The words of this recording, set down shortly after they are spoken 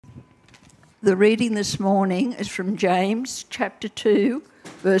The reading this morning is from James chapter 2,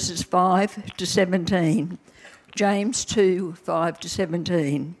 verses 5 to 17. James 2, 5 to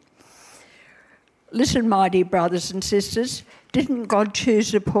 17. Listen, my dear brothers and sisters, didn't God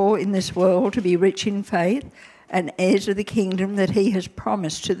choose the poor in this world to be rich in faith and heirs of the kingdom that he has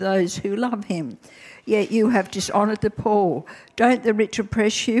promised to those who love him? Yet you have dishonoured the poor. Don't the rich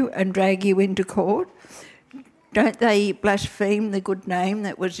oppress you and drag you into court? Don't they blaspheme the good name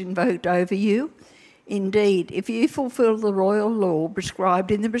that was invoked over you? Indeed, if you fulfil the royal law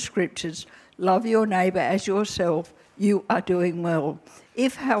prescribed in the Scriptures, love your neighbour as yourself, you are doing well.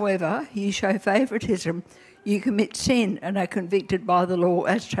 If, however, you show favouritism, you commit sin and are convicted by the law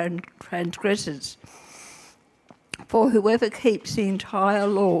as transgressors. For whoever keeps the entire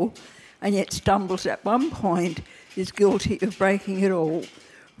law and yet stumbles at one point is guilty of breaking it all.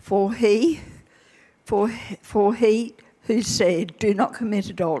 For he who said, do not commit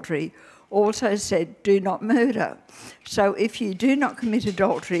adultery, also said, do not murder. So if you do not commit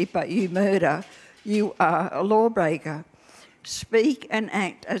adultery, but you murder, you are a lawbreaker. Speak and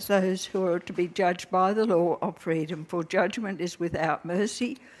act as those who are to be judged by the law of freedom, for judgment is without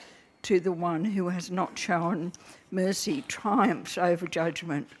mercy to the one who has not shown mercy triumphs over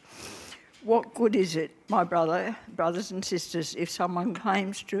judgment. What good is it, my brothers and sisters, if someone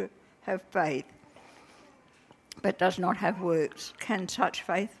claims to have faith but does not have works? Can such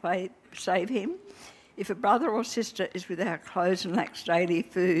faith save him? If a brother or sister is without clothes and lacks daily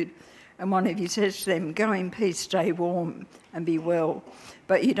food, and one of you says to them, go in peace, stay warm and be well,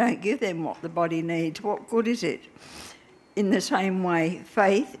 but you don't give them what the body needs, what good is it? In the same way,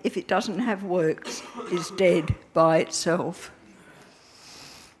 faith, if it doesn't have works, is dead by itself.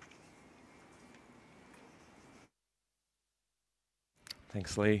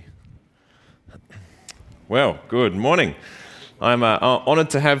 Thanks, Lee. Well, good morning. I'm honoured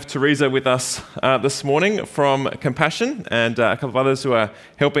to have Teresa with us this morning from Compassion and a couple of others who are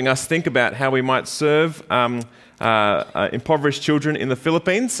helping us think about how we might serve impoverished children in the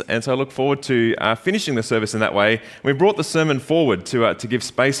Philippines. And so I look forward to finishing the service in that way. We brought the sermon forward to give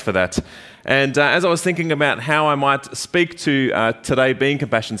space for that. And as I was thinking about how I might speak to today being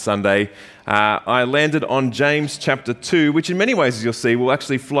Compassion Sunday, I landed on James chapter 2, which in many ways, as you'll see, will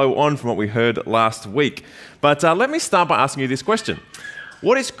actually flow on from what we heard last week. But let me start by asking you this question.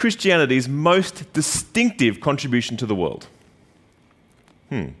 What is Christianity's most distinctive contribution to the world?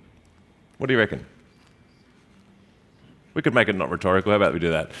 What do you reckon? We could make it not rhetorical. How about we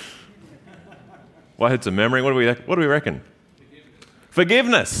do that? Well, I had some memory. What do we reckon?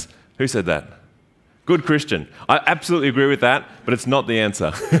 Forgiveness. Who said that? Good Christian. I absolutely agree with that, but it's not the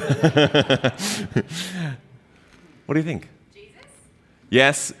answer. What do you think? Jesus?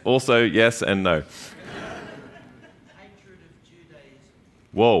 Yes, also yes and no. Hatred of Judaism.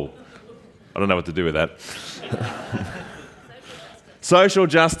 Whoa. I don't know what to do with that. Social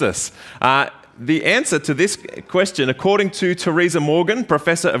justice. The answer to this question, according to Teresa Morgan,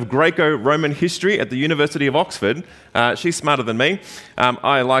 Professor of Greco-Roman History at the University of Oxford, she's smarter than me,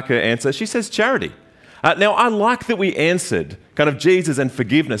 I like her answer, she says charity. Now, I like that we answered kind of Jesus and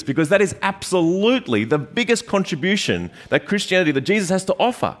forgiveness because that is absolutely the biggest contribution that Christianity, that Jesus has to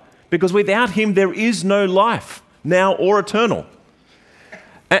offer, because without him there is no life, now or eternal.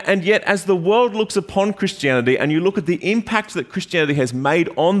 And yet, as the world looks upon Christianity and you look at the impact that Christianity has made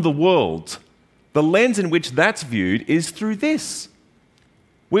on the world, the lens in which that's viewed is through this.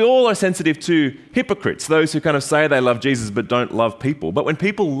 We all are sensitive to hypocrites, those who kind of say they love Jesus but don't love people. But when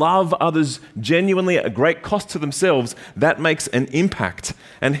people love others genuinely at a great cost to themselves, that makes an impact,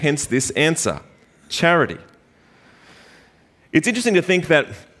 and hence this answer, charity. It's interesting to think that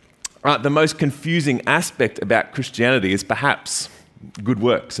the most confusing aspect about Christianity is perhaps good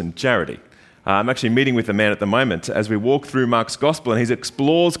works and charity. I'm actually meeting with a man at the moment as we walk through Mark's Gospel, and he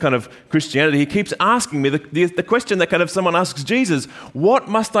explores kind of Christianity. He keeps asking me the question that kind of someone asks Jesus, what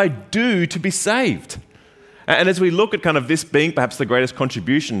must I do to be saved? And as we look at kind of this being perhaps the greatest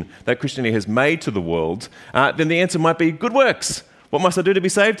contribution that Christianity has made to the world, then the answer might be good works. What must I do to be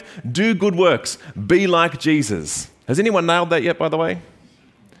saved? Do good works. Be like Jesus. Has anyone nailed that yet, by the way?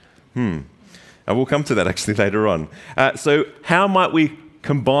 I will come to that actually later on. So how might we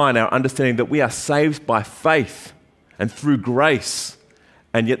combine our understanding that we are saved by faith and through grace,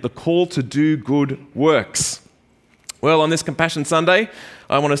 and yet the call to do good works? Well, on this Compassion Sunday,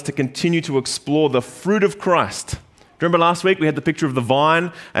 I want us to continue to explore the fruit of Christ. Remember last week we had the picture of the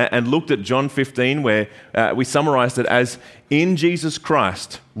vine and looked at John 15, where we summarized it as, in Jesus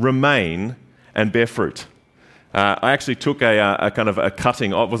Christ, remain and bear fruit. I actually took a kind of a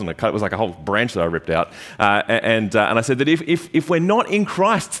cutting. Oh, it wasn't a cut; it was like a whole branch that I ripped out. And I said that if we're not in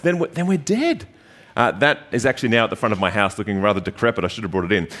Christ, then we're dead. That is actually now at the front of my house, looking rather decrepit. I should have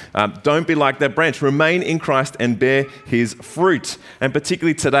brought it in. Don't be like that branch. Remain in Christ and bear His fruit. And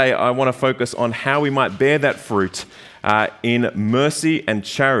particularly today, I want to focus on how we might bear that fruit in mercy and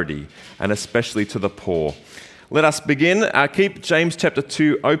charity, and especially to the poor. Let us begin. Keep James chapter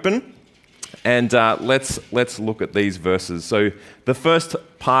 2 open. And let's look at these verses. So the first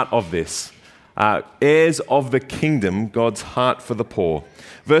part of this, heirs of the kingdom, God's heart for the poor.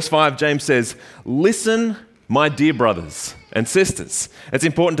 Verse 5, James says, "Listen, my dear brothers and sisters." It's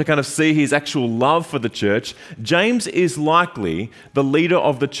important to kind of see his actual love for the church. James is likely the leader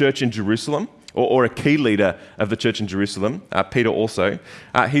of the church in Jerusalem, or a key leader of the church in Jerusalem. Peter also.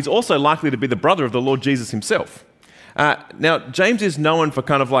 He's also likely to be the brother of the Lord Jesus himself. Now, James is known for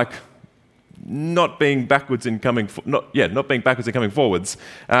kind of like not being backwards in coming forwards,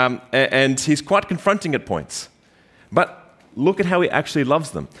 and he's quite confronting at points. But look at how he actually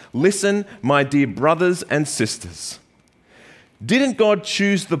loves them. "Listen, my dear brothers and sisters. Didn't God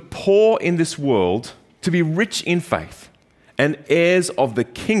choose the poor in this world to be rich in faith and heirs of the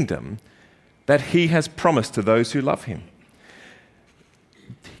kingdom that He has promised to those who love Him?"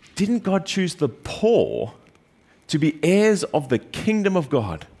 Didn't God choose the poor to be heirs of the kingdom of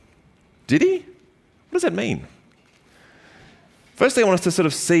God? Did He? What does that mean? Firstly, I want us to sort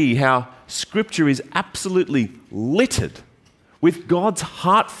of see how Scripture is absolutely littered with God's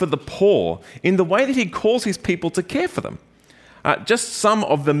heart for the poor in the way that He calls His people to care for them. Just some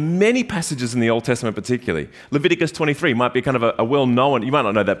of the many passages in the Old Testament particularly. Leviticus 23 might be kind of a well-known, you might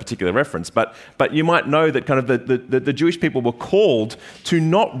not know that particular reference, but you might know that kind of the Jewish people were called to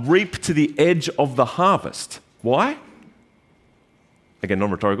not reap to the edge of the harvest. Why? Again,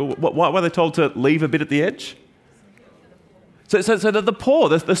 non-rhetorical. Why were they told to leave a bit at the edge? So that the poor,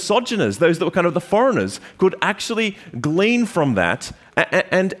 the sojourners, those that were kind of the foreigners, could actually glean from that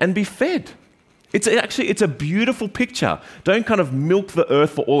and be fed. It's a beautiful picture. Don't kind of milk the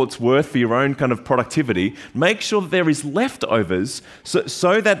earth for all it's worth for your own kind of productivity. Make sure that there is leftovers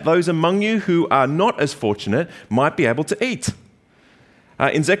so that those among you who are not as fortunate might be able to eat.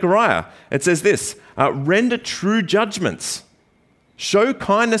 In Zechariah, it says this, "Render true judgments. Show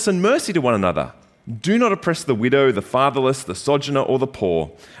kindness and mercy to one another. Do not oppress the widow, the fatherless, the sojourner, or the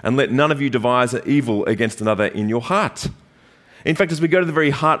poor, and let none of you devise evil against another in your heart." In fact, as we go to the very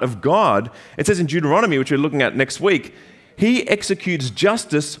heart of God, it says in Deuteronomy, which we're looking at next week, He executes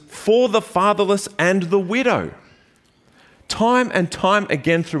justice for the fatherless and the widow. Time and time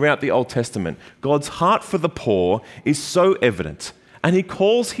again throughout the Old Testament, God's heart for the poor is so evident, and He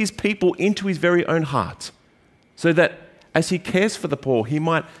calls His people into His very own heart, so that as He cares for the poor, He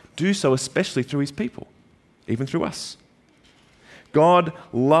might do so especially through His people, even through us. God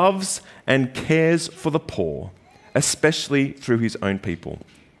loves and cares for the poor, especially through His own people.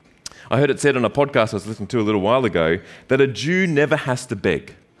 I heard it said on a podcast I was listening to a little while ago that a Jew never has to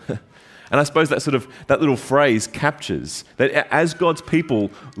beg. And I suppose that little phrase captures that as God's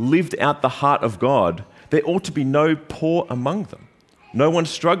people lived out the heart of God, there ought to be no poor among them. No one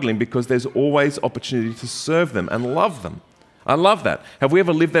struggling, because there's always opportunity to serve them and love them. I love that. Have we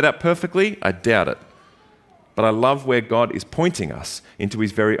ever lived that out perfectly? I doubt it. But I love where God is pointing us into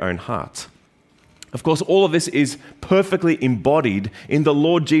His very own heart. Of course, all of this is perfectly embodied in the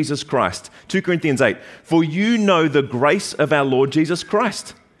Lord Jesus Christ. 2 Corinthians 8, "For you know the grace of our Lord Jesus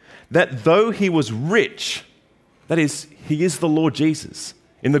Christ, that though He was rich," that is, He is the Lord Jesus,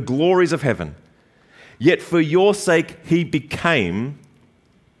 "in the glories of heaven, yet for your sake He became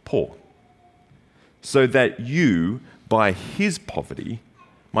poor, so that you, by His poverty,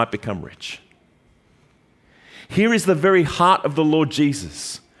 might become rich." Here is the very heart of the Lord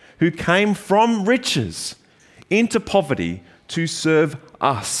Jesus, who came from riches into poverty to serve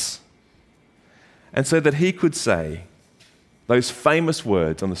us. And so that He could say those famous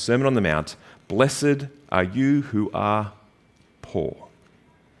words on the Sermon on the Mount, "Blessed are you who are poor,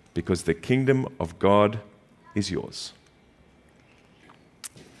 because the kingdom of God is yours."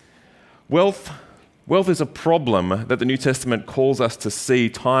 Wealth is a problem that the New Testament calls us to see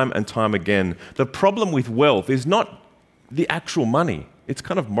time and time again. The problem with wealth is not the actual money. It's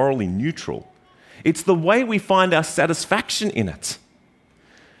kind of morally neutral. It's the way we find our satisfaction in it.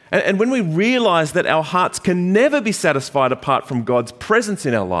 And when we realize that our hearts can never be satisfied apart from God's presence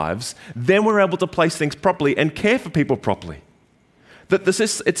in our lives, then we're able to place things properly and care for people properly.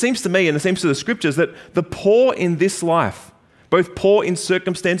 It seems to me, and it seems to the Scriptures, that the poor in this life, both poor in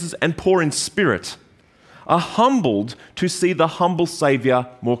circumstances and poor in spirit, are humbled to see the humble Saviour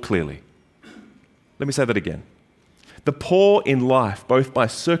more clearly. Let me say that again. The poor in life, both by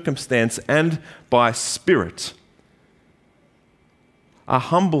circumstance and by spirit, are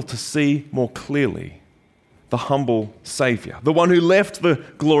humble to see more clearly the humble Saviour, the one who left the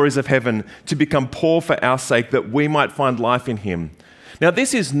glories of heaven to become poor for our sake, that we might find life in him. Now,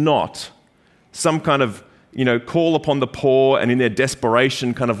 this is not some kind of, call upon the poor and in their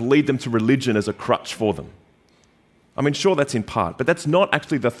desperation kind of lead them to religion as a crutch for them. I mean, sure, that's in part, but that's not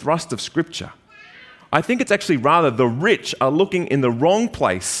actually the thrust of Scripture. I think it's actually rather the rich are looking in the wrong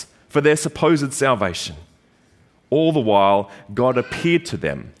place for their supposed salvation. All the while, God appeared to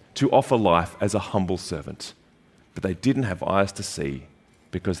them to offer life as a humble servant. But they didn't have eyes to see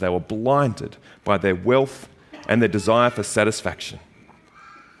because they were blinded by their wealth and their desire for satisfaction.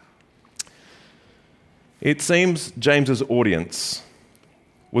 It seems James's audience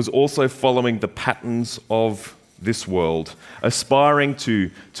was also following the patterns of this world, aspiring to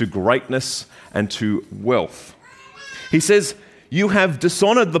greatness and to wealth. He says, "You have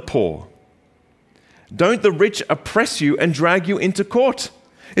dishonored the poor. Don't the rich oppress you and drag you into court?"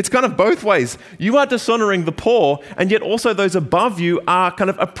 It's kind of both ways. You are dishonoring the poor, and yet also those above you are kind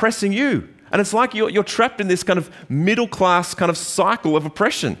of oppressing you. And it's like you're trapped in this kind of middle-class kind of cycle of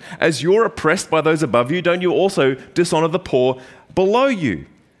oppression. As you're oppressed by those above you, don't you also dishonor the poor below you?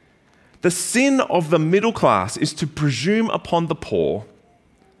 The sin of the middle class is to presume upon the poor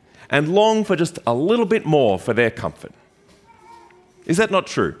and long for just a little bit more for their comfort. Is that not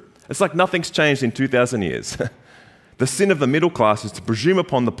true? It's like nothing's changed in 2,000 years. The sin of the middle class is to presume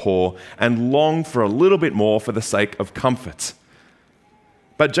upon the poor and long for a little bit more for the sake of comfort.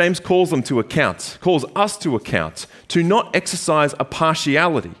 But James calls us to account, to not exercise a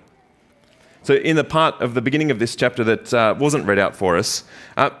partiality. So in the part of the beginning of this chapter that wasn't read out for us,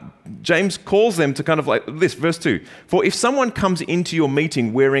 James calls them to kind of like this, verse 2. "For if someone comes into your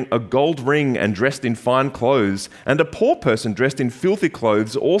meeting wearing a gold ring and dressed in fine clothes, and a poor person dressed in filthy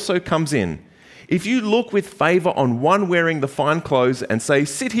clothes also comes in, if you look with favor on one wearing the fine clothes and say,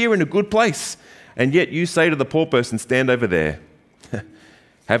 'Sit here in a good place,' and yet you say to the poor person, 'Stand over there,'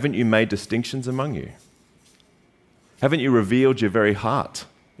 haven't you made distinctions among you? Haven't you revealed your very heart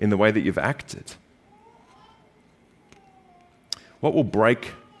in the way that you've acted?" What will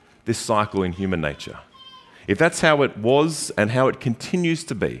break this cycle in human nature? If that's how it was and how it continues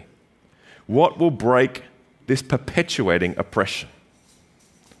to be, what will break this perpetuating oppression?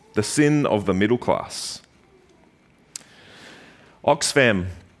 The sin of the middle class. Oxfam,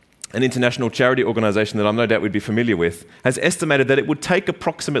 an international charity organisation that I'm no doubt we'd be familiar with, has estimated that it would take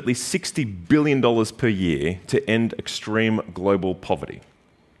approximately $60 billion per year to end extreme global poverty.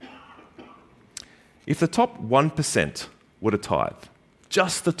 If the top 1% were to tithe,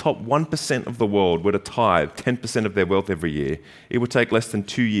 just the top 1% of the world were to tithe 10% of their wealth every year, it would take less than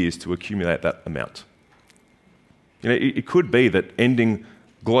 2 years to accumulate that amount. It could be that ending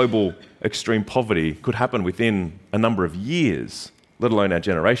global extreme poverty could happen within a number of years, let alone our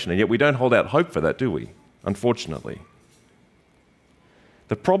generation, and yet we don't hold out hope for that, do we? Unfortunately.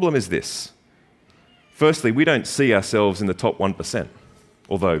 The problem is this. Firstly, we don't see ourselves in the top 1%,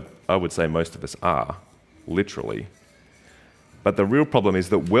 although I would say most of us are, literally. But the real problem is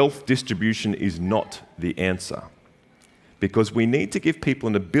that wealth distribution is not the answer, because we need to give people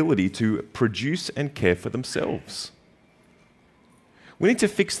an ability to produce and care for themselves. We need to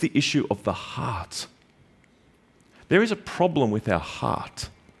fix the issue of the heart. There is a problem with our heart.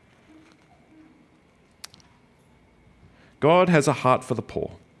 God has a heart for the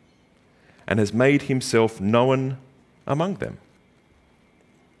poor and has made himself known among them.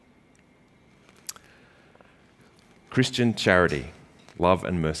 Christian charity, love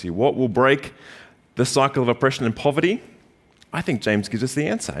and mercy. What will break the cycle of oppression and poverty? I think James gives us the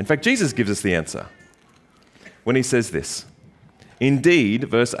answer. In fact, Jesus gives us the answer when he says this. Indeed,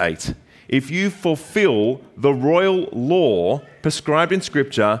 verse 8, if you fulfill the royal law prescribed in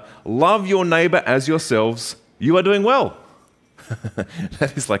Scripture, love your neighbor as yourselves, you are doing well.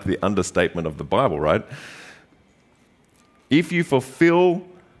 That is like the understatement of the Bible, right? If you fulfill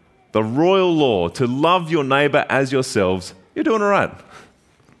the royal law to love your neighbor as yourselves, you're doing all right.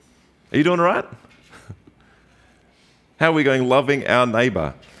 Are you doing all right? How are we going loving our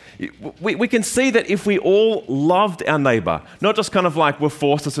neighbor? We can see that if we all loved our neighbor, not just kind of like we're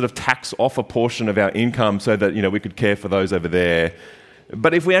forced to sort of tax off a portion of our income so that, we could care for those over there,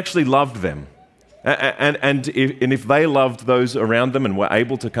 but if we actually loved them, and if they loved those around them and were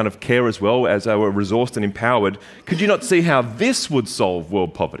able to kind of care as well as they were resourced and empowered, could you not see how this would solve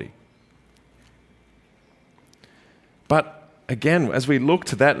world poverty? But again, as we look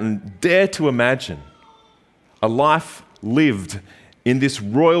to that and dare to imagine a life lived in this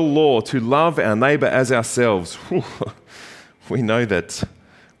royal law to love our neighbour as ourselves, we know that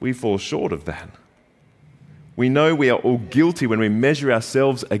we fall short of that. We know we are all guilty when we measure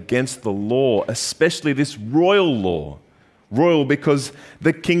ourselves against the law, especially this royal law. Royal because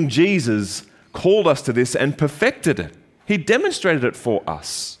the King Jesus called us to this and perfected it. He demonstrated it for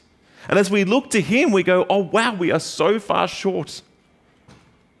us. And as we look to him, we go, oh wow, we are so far short.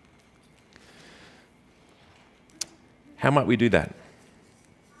 How might we do that?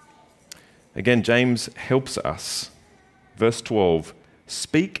 Again, James helps us. Verse 12,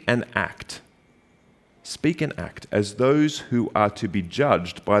 speak and act. Speak and act as those who are to be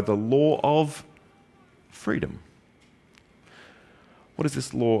judged by the law of freedom. What is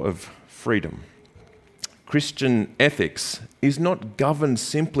this law of freedom? Christian ethics is not governed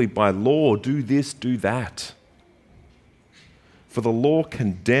simply by law, do this, do that. For the law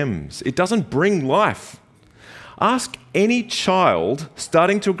condemns. It doesn't bring life. Ask any child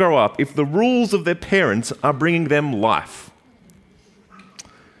starting to grow up if the rules of their parents are bringing them life.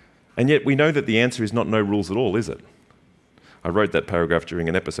 And yet we know that the answer is not no rules at all, is it? I wrote that paragraph during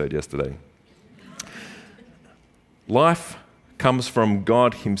an episode yesterday. Life comes from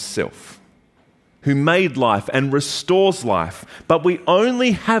God himself, who made life and restores life, but we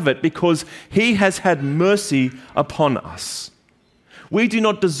only have it because he has had mercy upon us. We do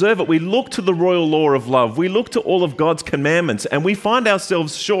not deserve it. We look to the royal law of love. We look to all of God's commandments, and we find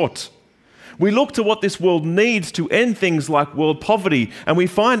ourselves short. We look to what this world needs to end things like world poverty, and we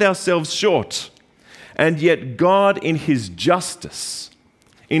find ourselves short. And yet God, in his justice,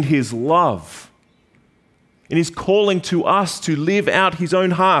 in his love, in his calling to us to live out his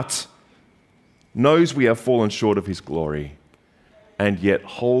own heart, knows we have fallen short of his glory, and yet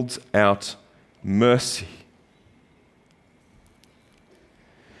holds out mercy.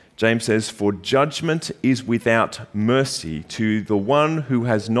 James says, for judgment is without mercy to the one who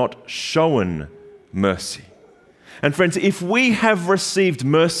has not shown mercy. And friends, if we have received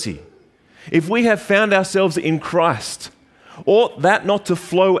mercy, if we have found ourselves in Christ, ought that not to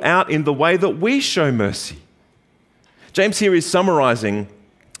flow out in the way that we show mercy? James here is summarizing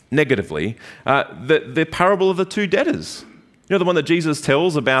negatively the parable of the two debtors. You know, the one that Jesus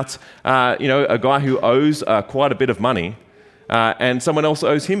tells about, a guy who owes quite a bit of money, and someone else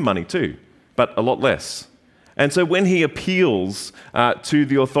owes him money too, but a lot less. And so when he appeals to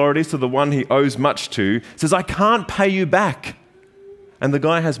the authorities, to the one he owes much to, says, I can't pay you back. And the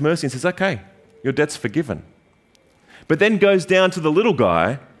guy has mercy and says, okay, your debt's forgiven. But then goes down to the little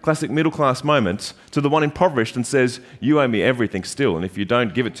guy, classic middle class moment, to the one impoverished and says, you owe me everything still, and if you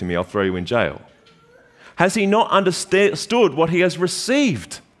don't give it to me, I'll throw you in jail. Has he not understood what he has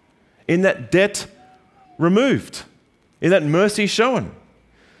received in that debt removed? In that mercy shown?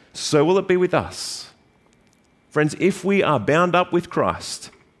 So will it be with us. Friends, if we are bound up with Christ,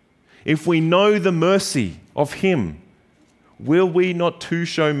 if we know the mercy of him, will we not too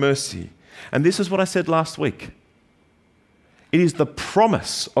show mercy? And this is what I said last week. It is the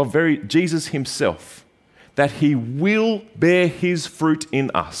promise of Jesus himself that he will bear his fruit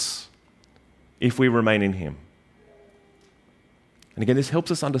in us if we remain in him. And again, this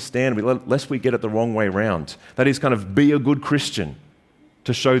helps us understand, lest we get it the wrong way round. That is kind of be a good Christian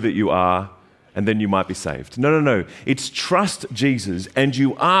to show that you are, and then you might be saved. No. It's trust Jesus and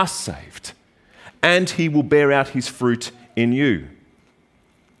you are saved, and he will bear out his fruit in you.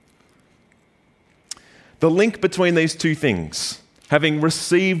 The link between these two things, having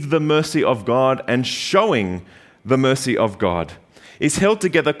received the mercy of God and showing the mercy of God, is held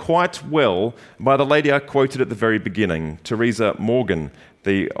together quite well by the lady I quoted at the very beginning, Teresa Morgan,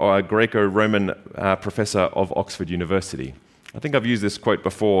 the Greco-Roman professor of Oxford University. I think I've used this quote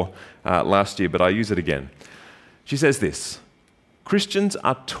before last year, but I use it again. She says this, Christians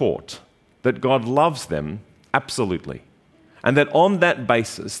are taught that God loves them absolutely, and that on that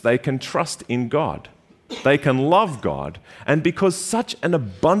basis they can trust in God. They can love God, and because such an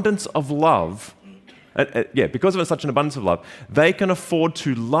abundance of love, because of such an abundance of love, they can afford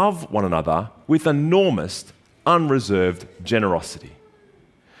to love one another with enormous, unreserved generosity.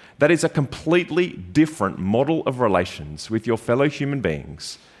 That is a completely different model of relations with your fellow human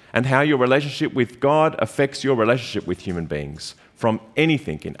beings and how your relationship with God affects your relationship with human beings from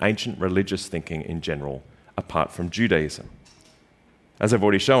anything in ancient religious thinking in general, apart from Judaism. As I've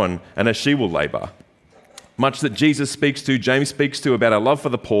already shown, and as she will labour, much that Jesus speaks to, James speaks to about our love for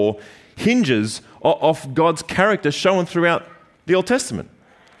the poor, hinges off God's character shown throughout the Old Testament,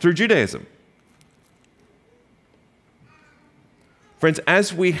 through Judaism. Friends,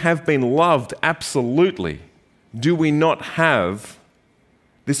 as we have been loved absolutely, do we not have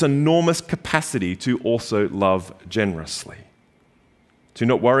this enormous capacity to also love generously? to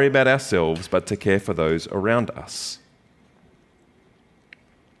not worry about ourselves, but to care for those around us.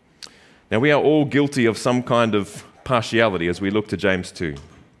 Now, we are all guilty of some kind of partiality as we look to James 2.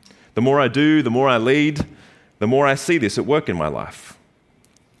 The more I do, the more I lead, the more I see this at work in my life.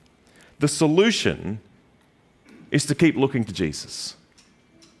 The solution is to keep looking to Jesus,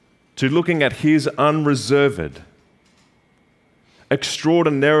 to looking at his unreserved,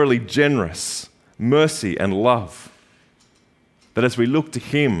 extraordinarily generous mercy and love, that as we look to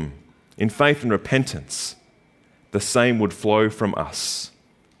him in faith and repentance, the same would flow from us.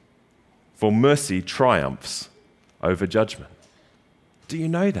 For mercy triumphs over judgment. Do you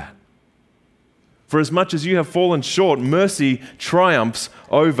know that? For as much as you have fallen short, mercy triumphs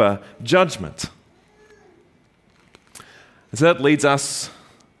over judgment. And so that leads us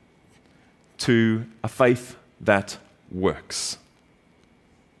to a faith that works.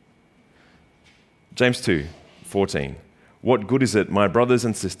 James 2:14. What good is it, my brothers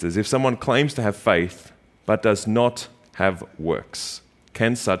and sisters, if someone claims to have faith but does not have works?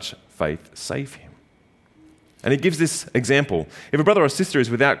 Can such faith save him? And he gives this example. If a brother or sister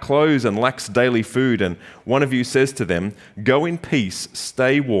is without clothes and lacks daily food, and one of you says to them, "Go in peace,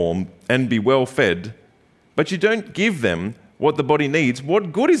 stay warm, and be well fed," but you don't give them what the body needs,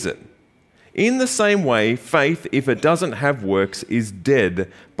 what good is it? In the same way, faith, if it doesn't have works, is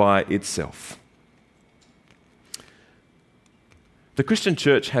dead by itself. The Christian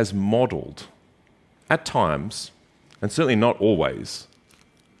church has modelled, at times, and certainly not always,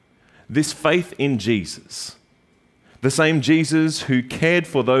 this faith in Jesus, the same Jesus who cared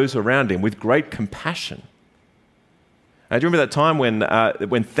for those around him with great compassion. Do you remember that time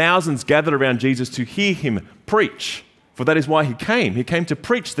when thousands gathered around Jesus to hear him preach? For that is why he came. He came to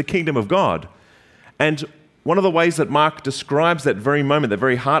preach the kingdom of God. And one of the ways that Mark describes that very moment, the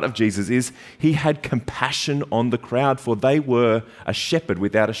very heart of Jesus, is he had compassion on the crowd, for they were a shepherd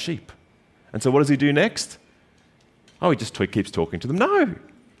without a sheep. And so what does he do next? He just keeps talking to them. No,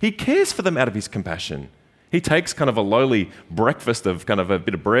 he cares for them out of his compassion. He takes kind of a lowly breakfast of kind of a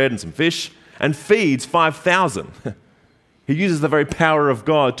bit of bread and some fish and feeds 5,000. He uses the very power of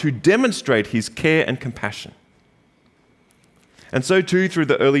God to demonstrate his care and compassion. And so too through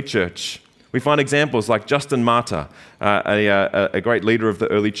the early church, we find examples like Justin Martyr, a great leader of the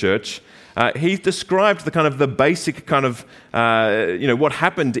early church. He described the basic kind of, what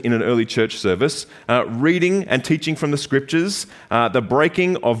happened in an early church service, reading and teaching from the scriptures, the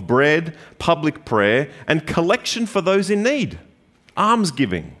breaking of bread, public prayer, and collection for those in need,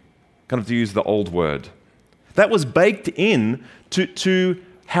 almsgiving, kind of to use the old word. That was baked in to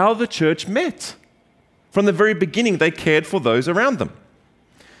how the church met. From the very beginning, they cared for those around them.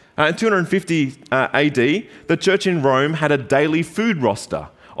 In 250 AD, the church in Rome had a daily food roster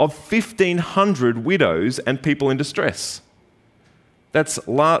of 1,500 widows and people in distress. That's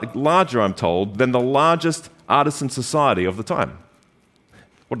larger, I'm told, than the largest artisan society of the time.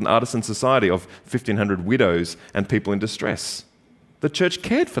 What an artisan society of 1,500 widows and people in distress. The church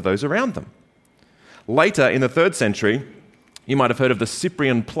cared for those around them. Later, in the 3rd century, you might have heard of the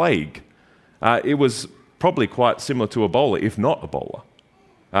Cyprian plague. It was probably quite similar to Ebola, if not Ebola.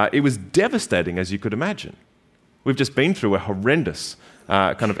 It was devastating, as you could imagine. We've just been through a horrendous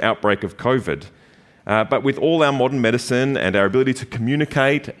kind of outbreak of COVID. But with all our modern medicine and our ability to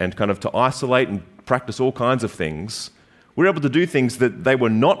communicate and kind of to isolate and practice all kinds of things, we're able to do things that they were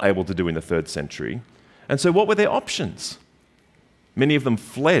not able to do in the 3rd century. And so what were their options? Many of them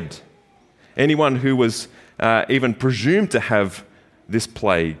fled. Anyone who was even presumed to have this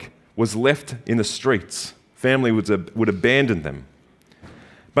plague was left in the streets. Family would abandon them.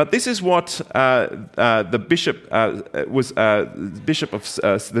 But this is what the bishop the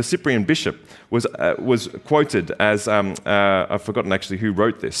Cyprian bishop was quoted as. I've forgotten actually who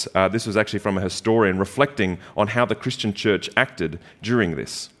wrote this. This was actually from a historian reflecting on how the Christian church acted during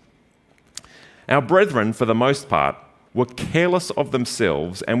this. Our brethren, for the most part, were careless of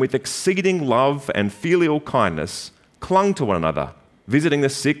themselves, and with exceeding love and filial kindness clung to one another, visiting the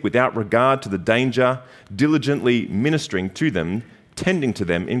sick without regard to the danger, diligently ministering to them, tending to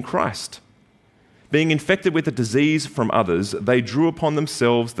them in Christ. Being infected with a disease from others, they drew upon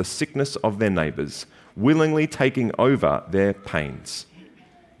themselves the sickness of their neighbours, willingly taking over their pains.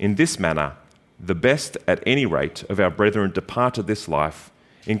 In this manner, the best, at any rate, of our brethren departed this life,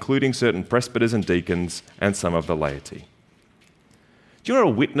 including certain presbyters and deacons and some of the laity. Do you know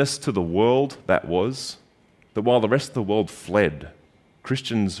what a witness to the world that was? That while the rest of the world fled,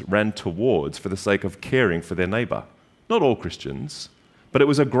 Christians ran towards for the sake of caring for their neighbour. Not all Christians, but it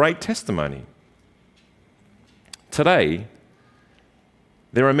was a great testimony. Today,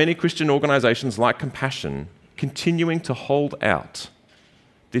 there are many Christian organisations like Compassion continuing to hold out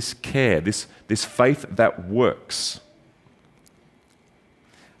this care, this faith that works.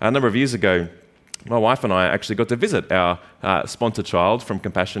 A number of years ago, my wife and I actually got to visit our sponsor child from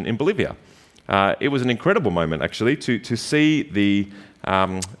Compassion in Bolivia. It was an incredible moment, actually, to see the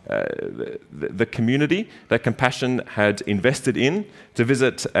community that Compassion had invested in, to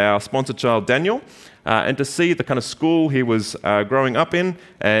visit our sponsor child, Daniel, and to see the kind of school he was growing up in,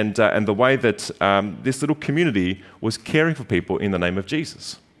 and the way that this little community was caring for people in the name of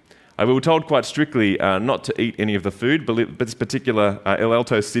Jesus. We were told quite strictly not to eat any of the food, but this particular El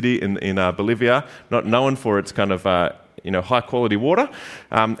Alto city in Bolivia, not known for its kind of high-quality water.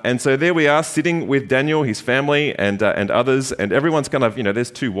 And so there we are, sitting with Daniel, his family, and others, and everyone's kind of,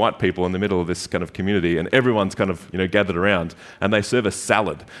 there's two white people in the middle of this kind of community, and everyone's kind of, gathered around, and they serve a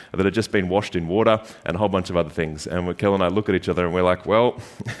salad that had just been washed in water and a whole bunch of other things. And Kel and I look at each other, and we're like, well,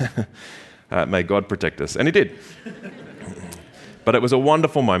 may God protect us. And he did. But it was a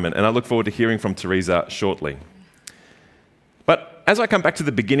wonderful moment, and I look forward to hearing from Teresa shortly. But as I come back to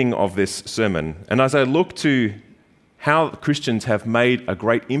the beginning of this sermon, and as I look to how Christians have made a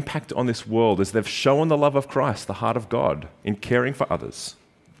great impact on this world as they've shown the love of Christ, the heart of God, in caring for others,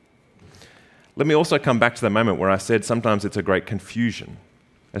 let me also come back to the moment where I said sometimes it's a great confusion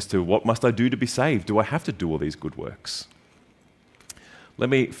as to what must I do to be saved? Do I have to do all these good works? Let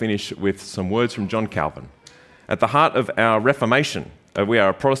me finish with some words from John Calvin. At the heart of our Reformation, we are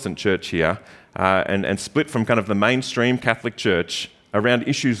a Protestant church here, and split from kind of the mainstream Catholic Church around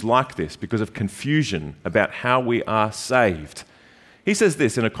issues like this because of confusion about how we are saved. He says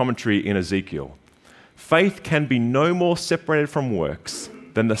this in a commentary in Ezekiel: "Faith can be no more separated from works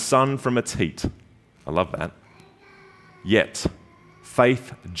than the sun from its heat." I love that. Yet,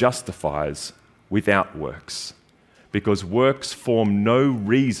 faith justifies without works, because works form no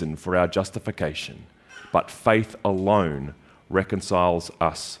reason for our justification, but faith alone reconciles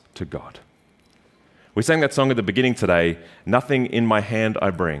us to God. We sang that song at the beginning today, "Nothing in my hand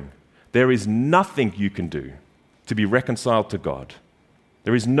I bring." There is nothing you can do to be reconciled to God.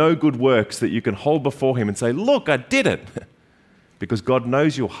 There is no good works that you can hold before him and say, "Look, I did it." Because God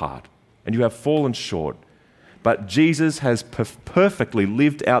knows your heart and you have fallen short. But Jesus has perfectly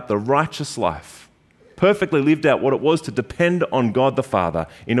lived out the righteous life, perfectly lived out what it was to depend on God the Father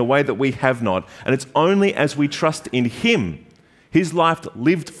in a way that we have not. And it's only as we trust in him, his life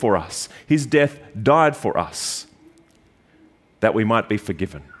lived for us, his death died for us, that we might be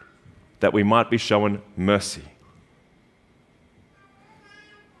forgiven, that we might be shown mercy.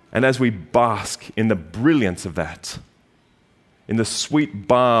 And as we bask in the brilliance of that, in the sweet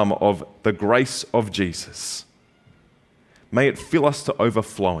balm of the grace of Jesus, may it fill us to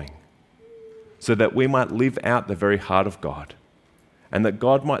overflowing, so that we might live out the very heart of God, and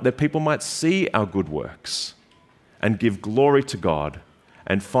that people might see our good works and give glory to God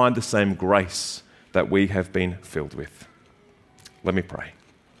and find the same grace that we have been filled with. Let me pray.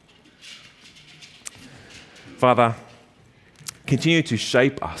 Father, continue to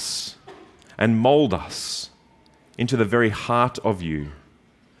shape us and mold us into the very heart of you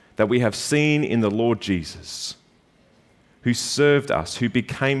that we have seen in the Lord Jesus, who served us, who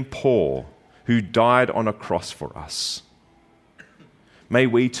became poor, who died on a cross for us. May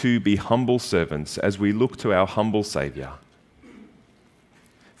we too be humble servants as we look to our humble Saviour.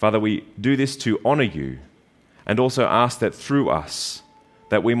 Father, we do this to honour you and also ask that through us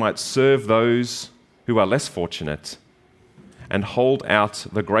that we might serve those who are less fortunate and hold out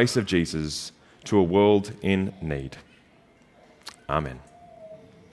the grace of Jesus to a world in need. Amen.